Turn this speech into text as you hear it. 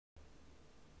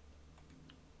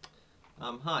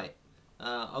Hi.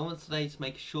 I want today to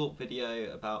make a short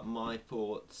video about my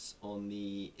thoughts on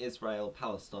the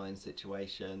Israel-Palestine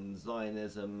situation,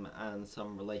 Zionism, and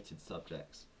some related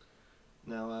subjects.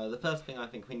 Now, the first thing I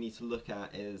think we need to look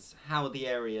at is how the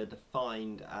area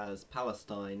defined as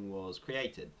Palestine was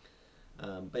created.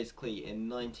 Basically, in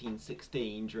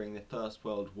 1916, during the First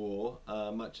World War,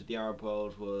 much of the Arab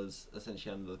world was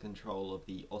essentially under the control of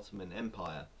the Ottoman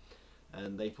Empire.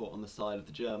 And they fought on the side of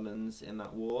the Germans in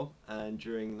that war, and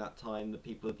during that time the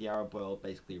people of the Arab world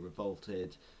basically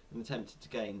revolted and attempted to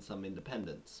gain some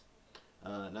independence.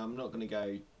 Now I'm not going to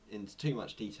go into too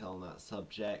much detail on that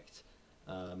subject,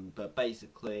 but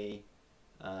basically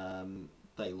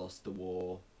they lost the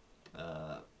war,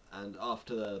 and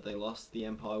after they lost, the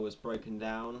empire was broken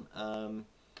down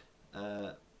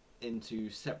into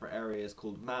separate areas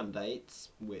called mandates,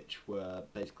 which were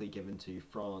basically given to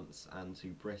France and to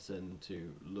Britain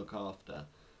to look after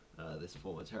this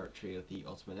former territory of the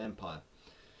Ottoman Empire.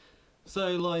 So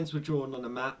lines were drawn on a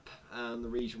map and the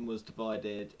region was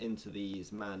divided into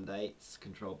these mandates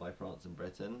controlled by France and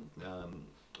Britain. I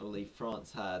believe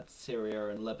France had Syria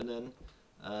and Lebanon,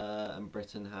 and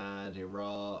Britain had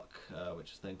Iraq, which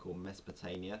was then called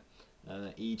Mesopotamia,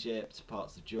 Egypt,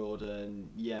 parts of Jordan,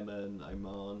 Yemen,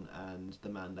 Oman, and the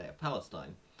Mandate of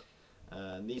Palestine.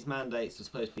 These mandates were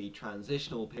supposed to be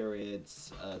transitional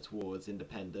periods towards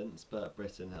independence, but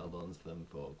Britain held on to them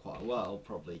for quite a while,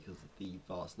 probably because of the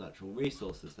vast natural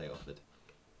resources they offered.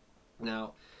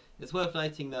 Now, it's worth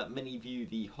noting that many view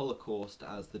the Holocaust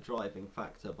as the driving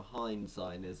factor behind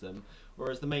Zionism, or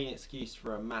as the main excuse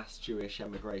for a mass Jewish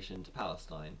emigration to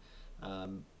Palestine.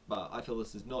 But I feel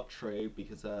this is not true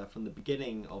because from the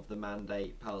beginning of the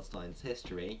Mandate Palestine's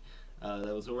history,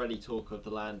 there was already talk of the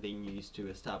land being used to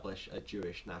establish a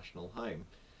Jewish national home.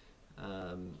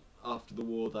 After the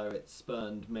war, though, it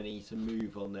spurned many to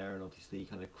move on there and obviously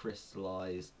kind of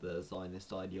crystallised the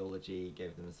Zionist ideology,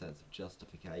 gave them a sense of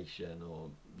justification or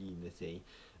unity.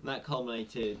 And that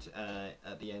culminated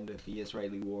at the end of the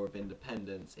Israeli War of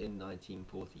Independence in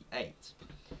 1948.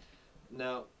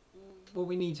 Now, what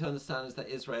we need to understand is that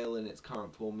Israel in its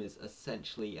current form is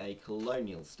essentially a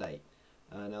colonial state.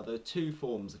 Now there are two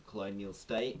forms of colonial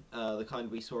state, the kind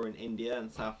we saw in India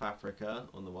and South Africa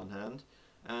on the one hand,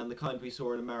 and the kind we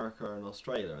saw in America and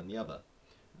Australia on the other.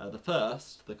 The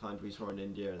first, the kind we saw in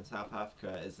India and South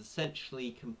Africa, is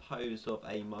essentially composed of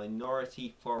a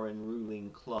minority foreign ruling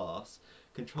class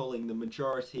controlling the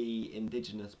majority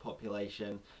indigenous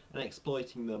population and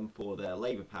exploiting them for their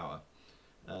labour power.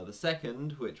 The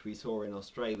second, which we saw in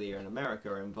Australia and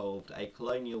America, involved a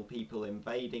colonial people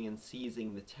invading and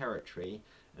seizing the territory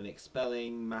and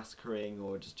expelling, massacring,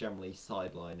 or just generally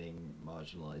sidelining,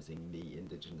 marginalising the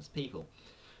indigenous people.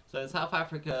 So in South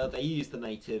Africa they used the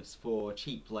natives for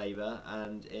cheap labour,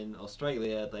 and in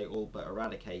Australia they all but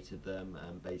eradicated them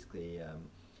and basically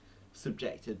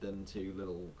subjected them to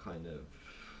little kind of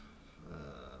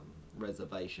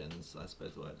reservations, I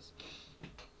suppose the word is.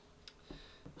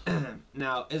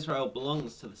 Now, Israel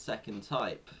belongs to the second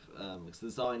type, because the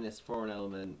Zionist foreign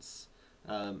elements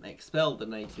expelled the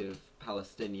native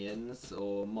Palestinians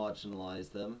or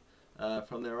marginalised them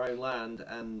from their own land,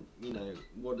 and you know,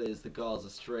 what is the Gaza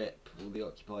Strip or the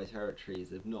occupied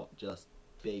territories if not just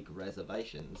big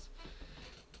reservations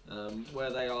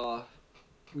where they are,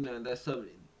 you know, they're so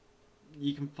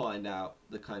you can find out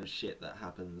the kind of shit that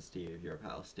happens to you if you're a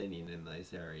Palestinian in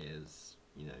those areas.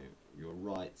 You know, your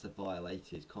rights are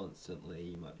violated constantly,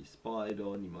 you might be spied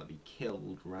on, you might be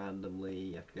killed randomly,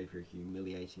 you have to go through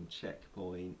humiliating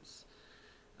checkpoints.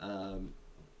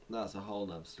 That's a whole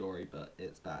nother story, but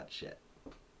it's bad shit.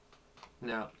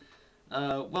 Now,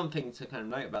 one thing to kind of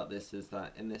note about this is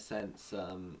that in this sense,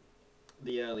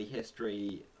 the early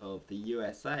history of the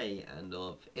USA and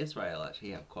of Israel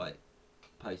actually have quite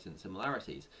potent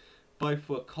similarities. Both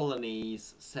were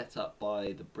colonies set up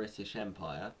by the British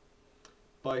Empire.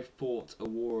 Both fought a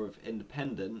war of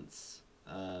independence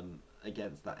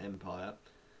against that empire,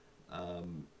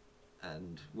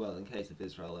 and well, in case of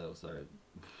Israel, they also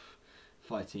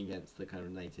fighting against the kind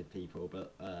of native people,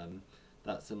 but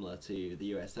that's similar to the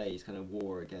USA's kind of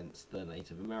war against the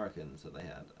Native Americans that they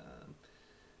had.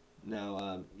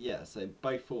 Yeah, so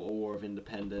both fought a war of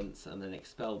independence and then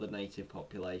expelled the native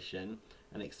population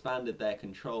and expanded their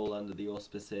control under the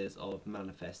auspices of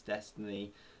Manifest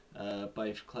Destiny,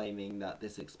 both claiming that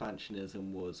this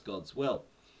expansionism was God's will.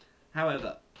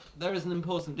 However, there is an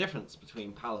important difference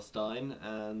between Palestine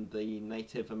and the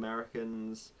Native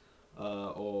Americans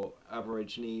or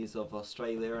Aborigines of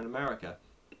Australia and America.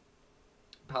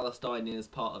 Palestine is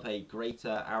part of a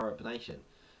greater Arab nation.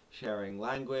 sharing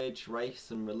language,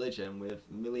 race and religion with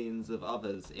millions of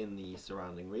others in the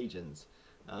surrounding regions.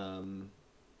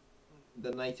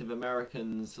 The Native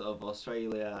Americans of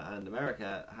Australia and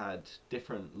America had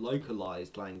different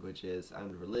localized languages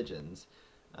and religions,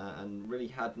 and really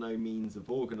had no means of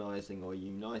organising or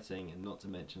uniting, and not to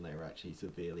mention they were actually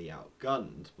severely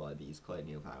outgunned by these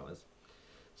colonial powers.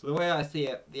 So the way I see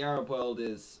it, the Arab world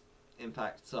is in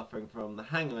fact suffering from the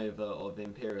hangover of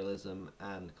imperialism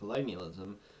and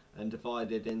colonialism, and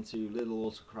divided into little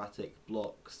autocratic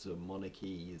blocks of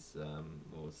monarchies,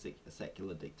 or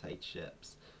secular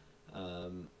dictatorships,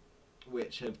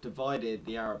 which have divided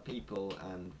the Arab people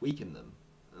and weakened them.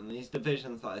 And these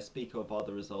divisions that I speak of are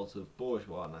the result of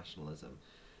bourgeois nationalism.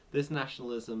 This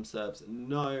nationalism serves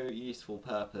no useful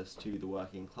purpose to the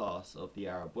working class of the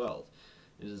Arab world.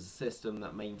 It is a system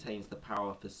that maintains the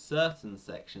power for certain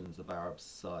sections of Arab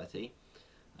society,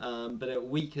 but it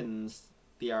weakens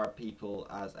the Arab people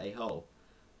as a whole.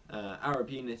 Arab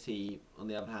unity, on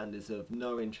the other hand, is of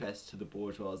no interest to the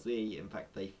bourgeoisie. In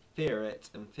fact, they fear it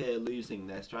and fear losing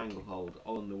their stranglehold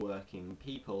on the working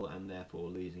people, and therefore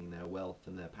losing their wealth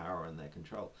and their power and their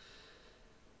control.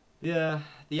 The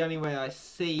only way I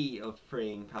see of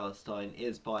freeing Palestine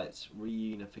is by its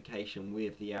reunification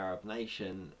with the Arab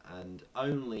nation, and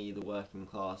only the working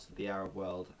class of the Arab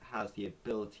world has the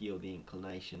ability or the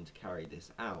inclination to carry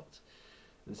this out.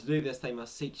 And to do this, they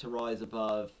must seek to rise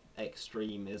above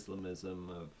extreme Islamism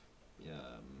of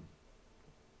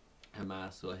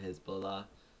Hamas or Hezbollah.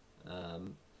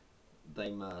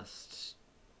 They must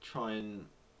try and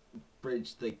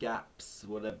bridge the gaps,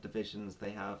 whatever divisions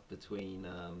they have between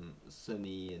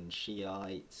Sunni and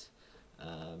Shiite,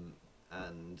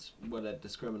 and whatever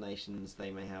discriminations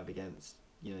they may have against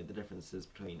the differences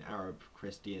between Arab,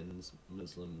 Christians,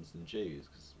 Muslims and Jews,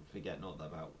 because forget not that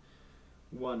about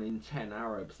 1 in 10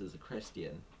 Arabs is a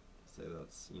Christian, so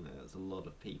that's a lot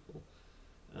of people,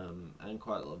 and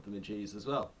quite a lot of them are Jews as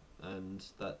well, and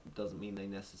that doesn't mean they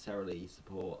necessarily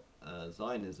support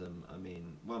Zionism. I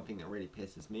mean, one thing that really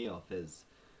pisses me off is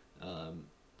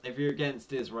if you're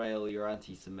against Israel, you're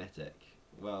anti-Semitic.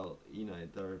 Well,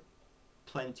 there are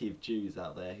plenty of Jews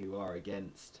out there who are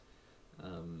against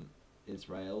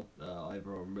Israel,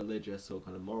 either on religious or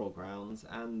kind of moral grounds,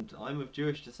 and I'm of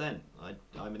Jewish descent.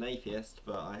 I'm an atheist,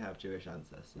 but I have Jewish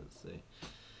ancestors, so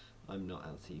I'm not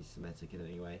anti-Semitic in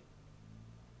any way.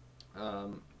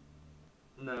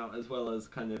 Now, as well as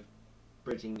kind of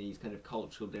bridging these kind of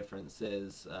cultural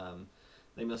differences,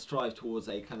 they must strive towards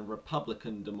a kind of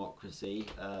republican democracy,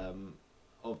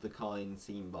 of the kind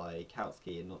seen by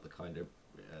Kautsky, and not the kind of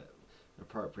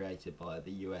appropriated by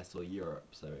the US or Europe,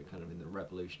 so kind of in the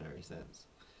revolutionary sense.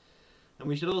 And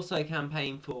we should also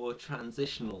campaign for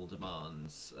transitional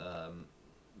demands.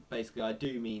 Basically, I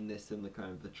do mean this in the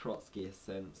kind of the Trotskyist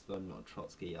sense, though I'm not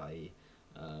Trotsky, i.e.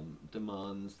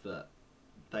 Demands that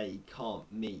they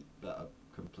can't meet but are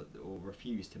or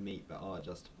refuse to meet but are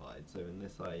justified. So in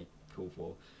this I call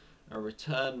for a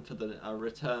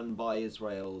return by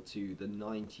Israel to the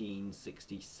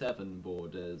 1967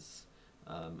 borders,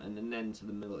 and an end to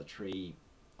the military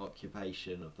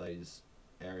occupation of those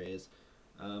areas,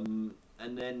 an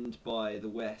end by the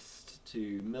West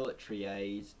to military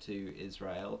aid to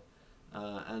Israel,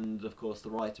 and of course the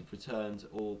right of return to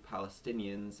all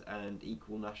Palestinians and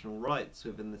equal national rights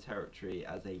within the territory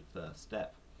as a first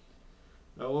step.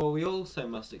 What we also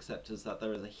must accept is that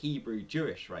there is a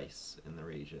Hebrew-Jewish race in the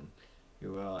region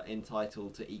who are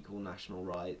entitled to equal national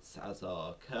rights, as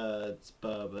are Kurds,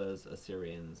 Berbers,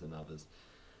 Assyrians and others.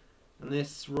 And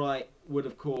this right would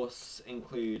of course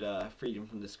include freedom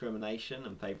from discrimination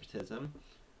and favouritism,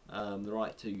 the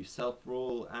right to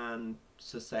self-rule and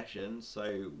secession.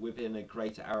 So within a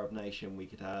greater Arab nation we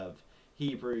could have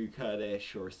Hebrew,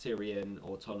 Kurdish or Assyrian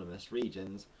autonomous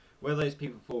regions where those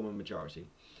people form a majority.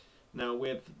 Now,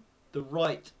 with the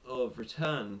right of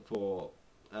return for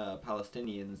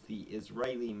Palestinians, the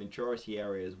Israeli majority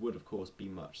areas would of course be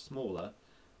much smaller.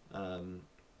 The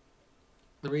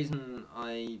reason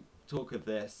I talk of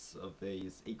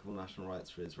these equal national rights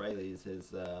for Israelis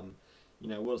is,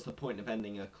 what's the point of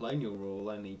ending a colonial rule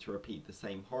only to repeat the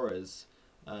same horrors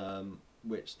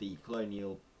which the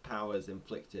colonial powers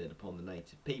inflicted upon the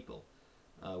native people?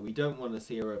 We don't want to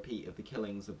see a repeat of the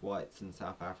killings of whites in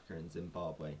South Africa and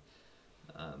Zimbabwe.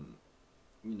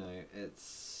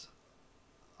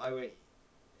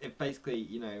 Basically,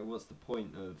 what's the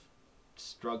point of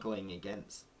struggling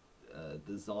against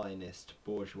the Zionist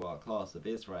bourgeois class of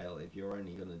Israel if you're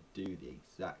only going to do the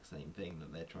exact same thing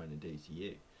that they're trying to do to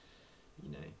you?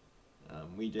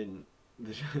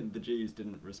 The Jews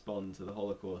didn't respond to the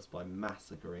Holocaust by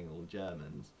massacring all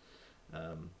Germans.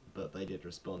 but they did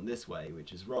respond this way,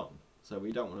 which is wrong. So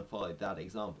we don't want to follow that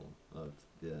example of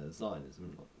the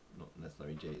Zionism, not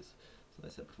necessarily Jews, as I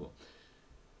said before.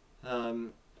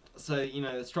 So, you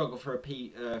know, the struggle for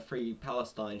a free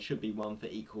Palestine should be one for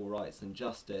equal rights and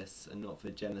justice, and not for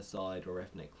genocide or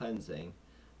ethnic cleansing.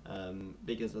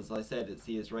 Because, as I said, it's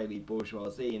the Israeli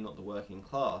bourgeoisie and not the working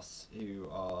class who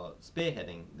are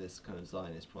spearheading this kind of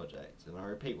Zionist project. And I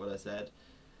repeat what I said.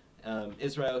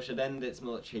 Israel should end its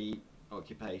military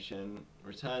occupation,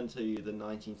 return to the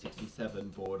 1967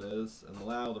 borders, and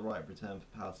allow the right of return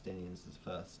for Palestinians as a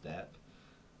first step.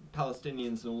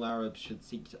 Palestinians and all Arabs should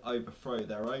seek to overthrow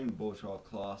their own bourgeois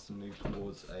class and move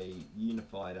towards a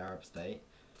unified Arab state.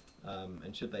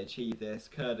 And should they achieve this,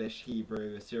 Kurdish,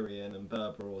 Hebrew, Assyrian and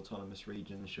Berber autonomous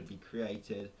regions should be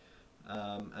created,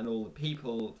 and all the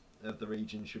people of the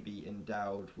region should be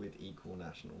endowed with equal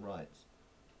national rights.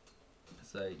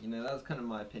 So, you know, that's kind of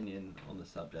my opinion on the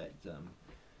subject.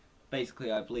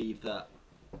 Basically, I believe that,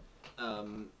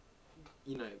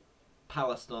 you know,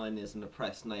 Palestine is an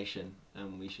oppressed nation,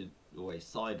 and we should always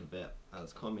side with it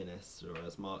as communists or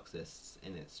as Marxists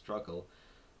in its struggle.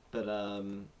 But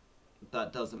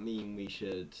that doesn't mean we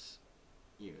should,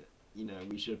 you know,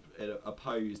 we should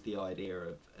oppose the idea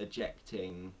of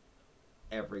ejecting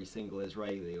every single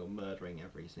Israeli or murdering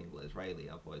every single Israeli.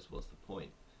 Otherwise, what's the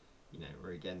point? You know,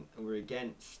 we're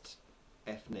against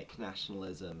ethnic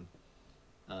nationalism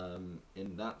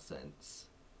in that sense.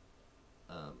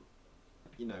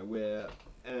 You know,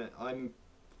 I'm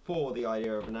for the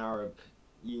idea of an Arab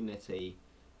unity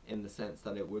in the sense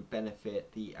that it would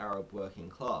benefit the Arab working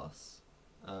class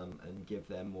and give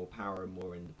them more power and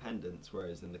more independence,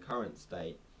 whereas in the current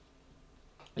state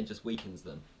it just weakens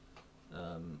them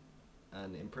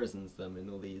and imprisons them in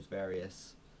all these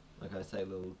various, like I say,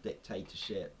 little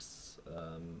dictatorships,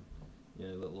 you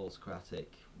know, little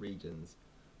autocratic regions.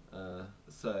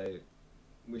 So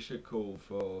we should call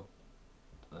for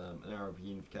an Arab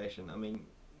unification. I mean,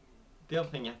 the other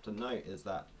thing you have to note is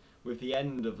that with the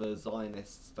end of a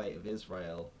Zionist state of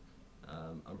Israel,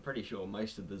 I'm pretty sure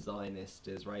most of the Zionist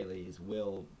Israelis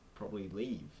will probably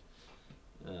leave.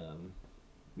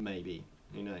 Maybe,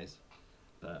 who knows?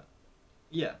 But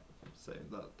yeah, so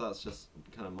that's just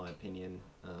kind of my opinion.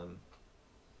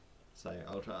 So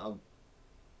I'll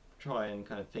try and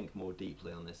kind of think more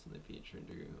deeply on this in the future and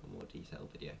do a more detailed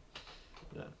video.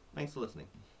 Yeah, thanks for listening.